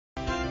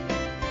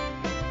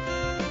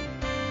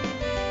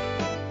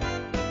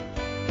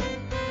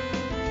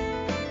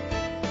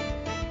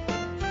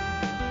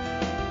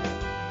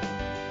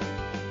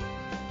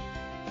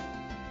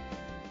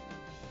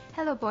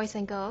Hello boys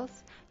and girls.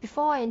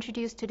 Before I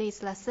introduce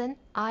today's lesson,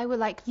 I would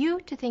like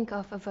you to think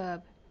of a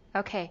verb.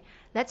 Okay,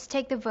 let's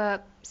take the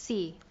verb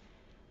see.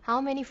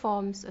 How many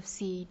forms of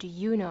see do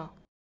you know?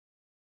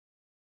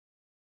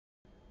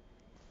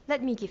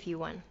 Let me give you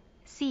one.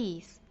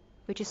 Sees,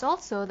 which is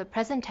also the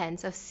present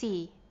tense of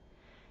see.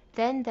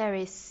 Then there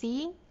is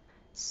seeing,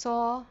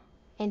 saw,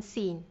 and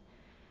seen.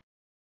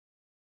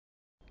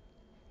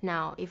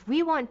 Now, if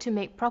we want to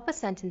make proper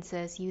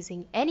sentences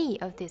using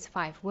any of these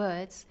 5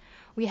 words,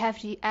 we have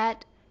to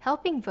add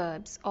helping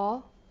verbs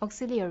or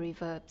auxiliary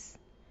verbs.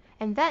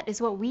 And that is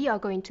what we are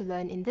going to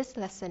learn in this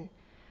lesson,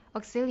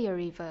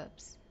 auxiliary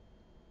verbs.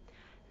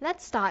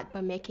 Let's start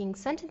by making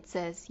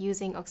sentences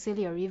using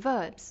auxiliary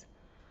verbs.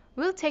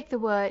 We'll take the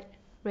word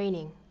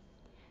raining.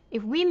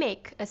 If we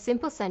make a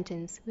simple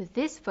sentence with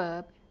this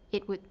verb,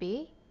 it would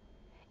be,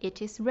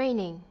 it is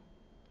raining.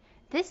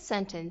 This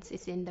sentence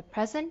is in the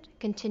present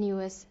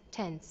continuous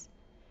tense.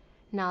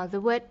 Now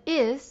the word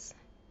is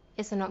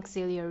an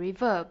auxiliary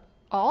verb,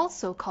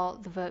 also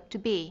called the verb to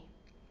be.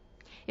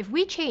 If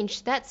we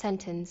change that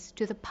sentence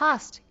to the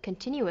past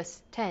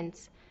continuous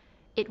tense,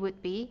 it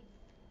would be,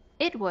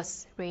 it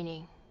was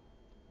raining.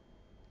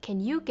 Can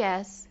you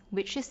guess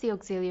which is the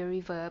auxiliary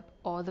verb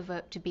or the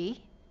verb to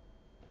be?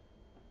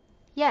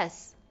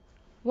 Yes,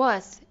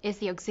 was is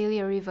the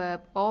auxiliary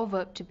verb or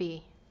verb to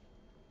be.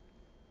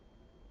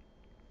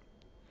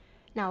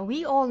 Now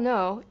we all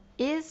know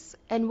is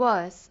and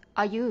was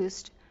are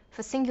used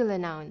for singular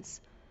nouns.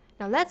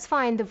 Now let's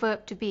find the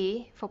verb to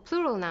be for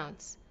plural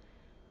nouns.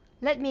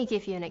 Let me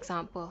give you an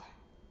example.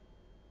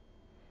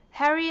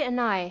 Harry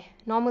and I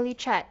normally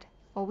chat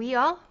while we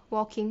are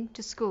walking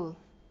to school.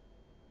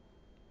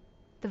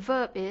 The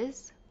verb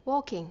is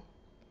walking.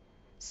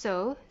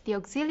 So the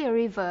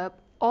auxiliary verb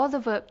or the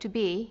verb to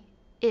be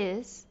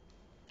is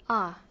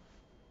are.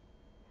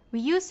 We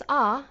use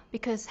are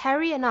because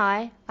Harry and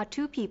I are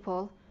 2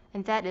 people,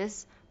 and that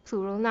is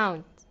plural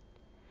nouns.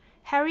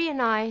 Harry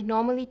and I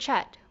normally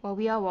chat while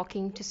we are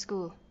walking to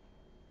school.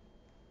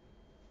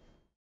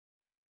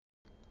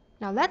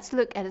 Now let's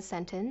look at a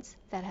sentence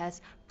that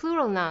has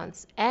plural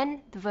nouns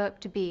and the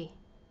verb to be.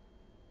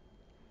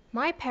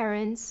 My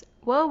parents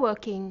were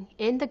working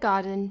in the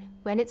garden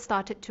when it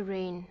started to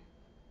rain.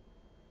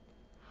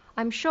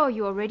 I'm sure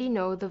you already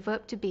know the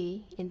verb to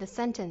be in the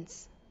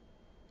sentence.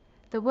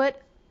 The word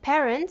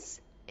parents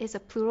is a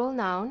plural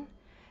noun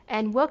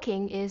and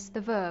working is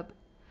the verb.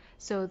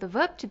 So the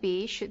verb to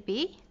be should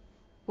be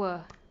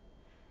were.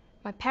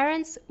 My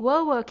parents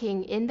were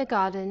working in the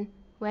garden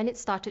when it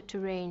started to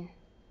rain.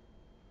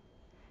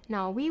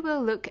 Now we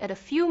will look at a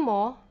few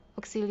more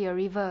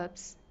auxiliary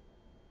verbs.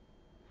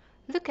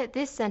 Look at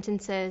these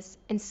sentences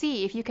and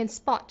see if you can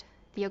spot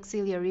the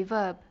auxiliary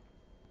verb.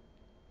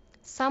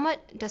 Samad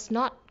does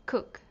not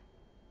cook.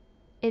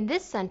 In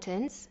this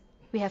sentence,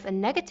 we have a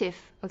negative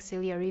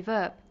auxiliary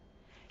verb.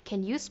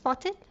 Can you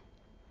spot it?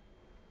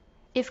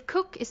 If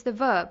cook is the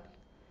verb,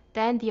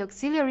 then the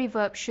auxiliary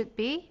verb should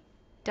be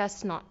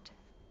does not.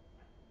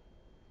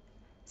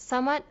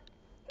 Samad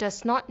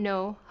does not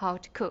know how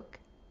to cook.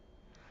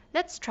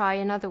 Let's try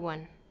another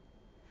one.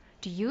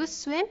 Do you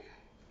swim?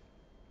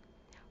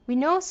 We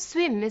know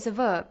swim is a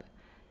verb,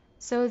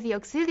 so the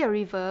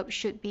auxiliary verb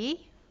should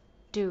be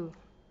do.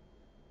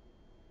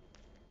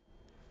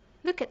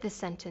 Look at this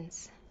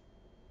sentence.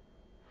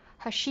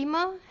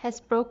 Hashima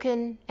has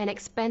broken an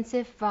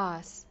expensive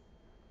vase.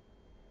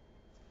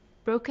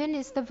 Broken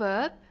is the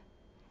verb,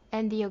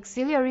 and the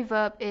auxiliary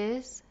verb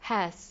is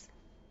has.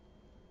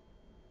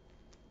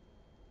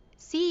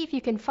 See if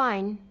you can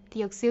find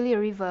the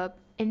auxiliary verb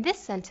in this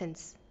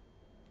sentence.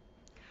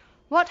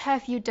 What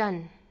have you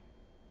done?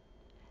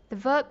 The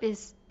verb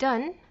is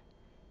done,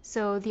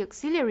 so the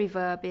auxiliary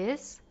verb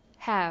is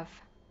have.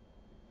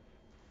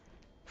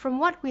 From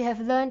what we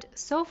have learned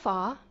so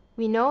far,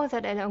 we know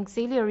that an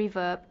auxiliary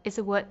verb is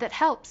a word that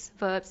helps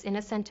verbs in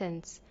a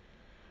sentence.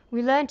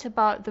 We learned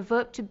about the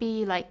verb to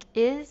be like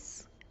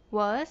is,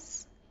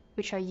 was,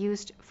 which are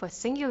used for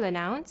singular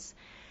nouns,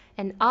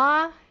 and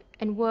are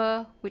and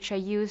were, which are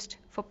used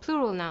for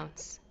plural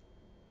nouns.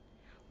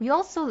 We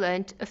also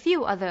learned a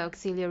few other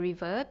auxiliary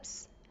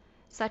verbs,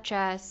 such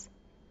as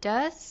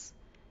does,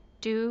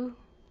 do,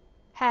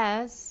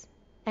 has,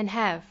 and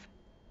have.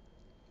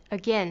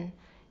 Again,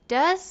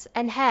 does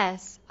and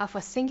has are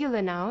for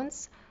singular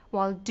nouns,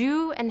 while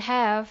do and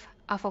have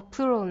are for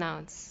plural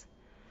nouns.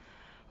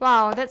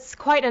 Wow, that's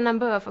quite a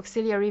number of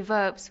auxiliary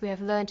verbs we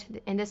have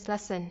learned in this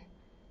lesson.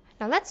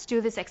 Now let's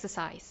do this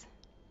exercise.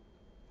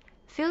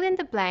 Fill in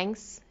the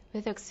blanks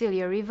with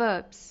auxiliary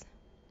verbs.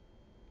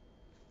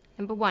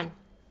 Number 1.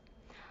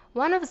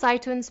 One of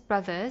Zaitun's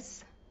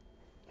brothers,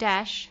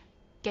 dash,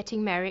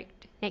 getting married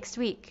next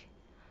week.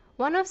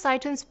 One of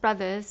Zaitun's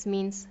brothers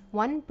means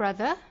one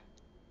brother,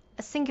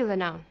 a singular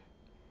noun.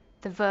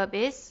 The verb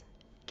is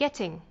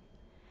getting.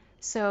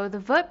 So the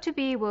verb to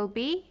be will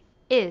be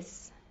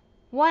is.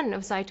 One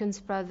of Zaitun's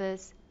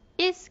brothers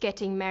is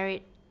getting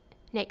married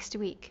next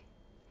week.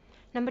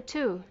 Number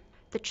 2.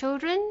 The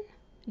children,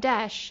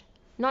 dash,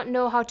 not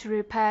know how to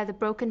repair the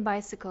broken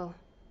bicycle.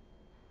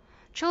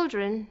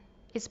 Children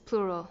is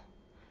plural.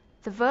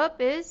 The verb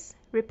is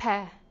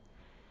repair,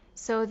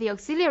 so the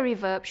auxiliary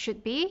verb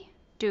should be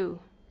do.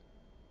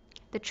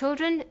 The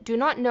children do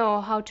not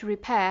know how to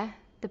repair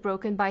the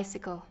broken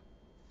bicycle.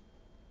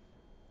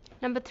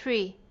 Number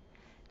 3.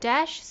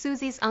 Dash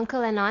Susie's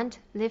uncle and aunt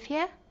live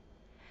here?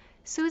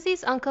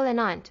 Susie's uncle and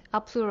aunt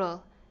are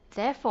plural,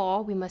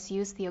 therefore we must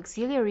use the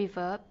auxiliary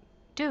verb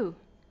do.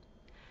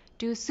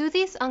 Do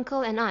Susie's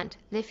uncle and aunt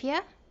live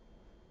here?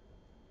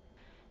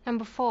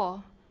 Number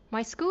 4.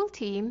 My school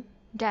team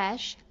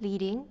dash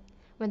leading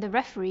when the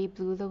referee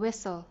blew the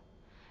whistle.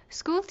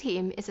 School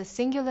team is a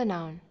singular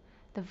noun.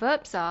 The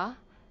verbs are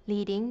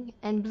leading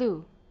and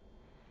blew.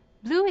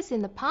 Blew is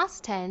in the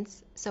past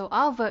tense, so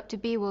our verb to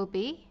be will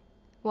be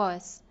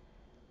was.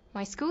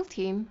 My school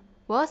team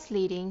was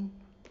leading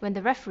when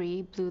the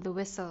referee blew the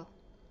whistle.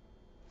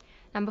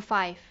 Number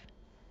 5.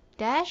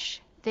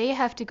 Dash, they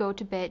have to go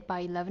to bed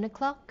by 11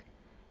 o'clock.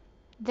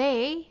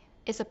 They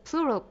is a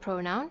plural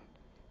pronoun.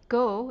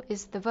 Go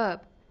is the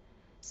verb.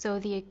 So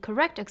the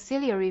correct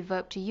auxiliary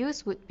verb to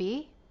use would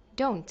be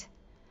don't.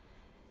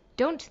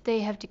 Don't they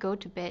have to go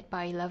to bed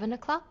by 11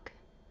 o'clock?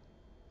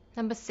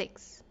 Number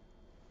 6.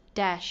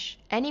 Dash,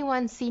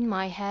 anyone seen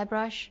my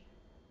hairbrush?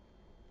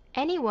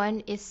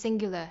 Anyone is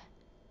singular.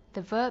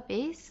 The verb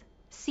is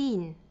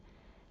seen.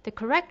 The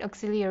correct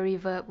auxiliary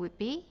verb would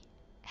be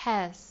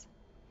has.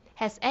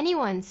 Has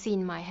anyone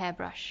seen my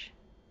hairbrush?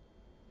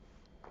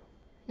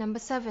 Number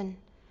 7.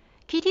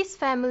 Kitty's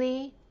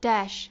family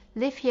dash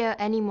live here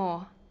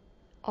anymore.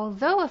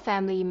 Although a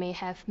family may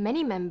have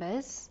many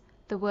members,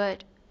 the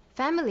word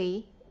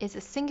family is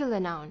a singular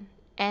noun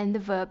and the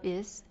verb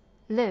is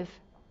live.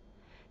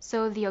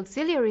 So the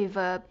auxiliary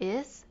verb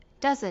is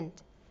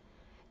doesn't.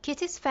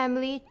 Kitty's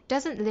family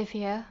doesn't live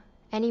here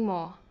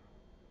anymore.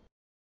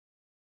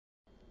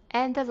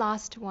 And the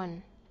last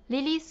one.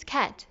 Lily's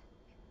cat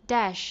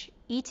dash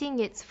eating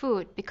its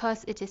food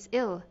because it is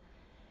ill.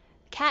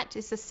 Cat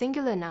is a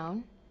singular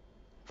noun.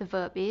 The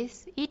verb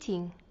is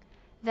eating.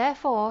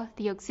 Therefore,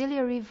 the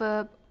auxiliary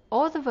verb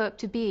or the verb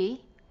to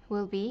be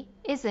will be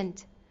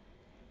isn't.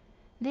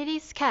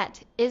 Lily's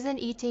cat isn't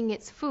eating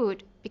its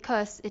food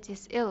because it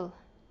is ill.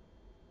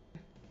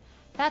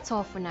 That's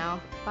all for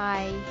now.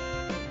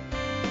 Bye.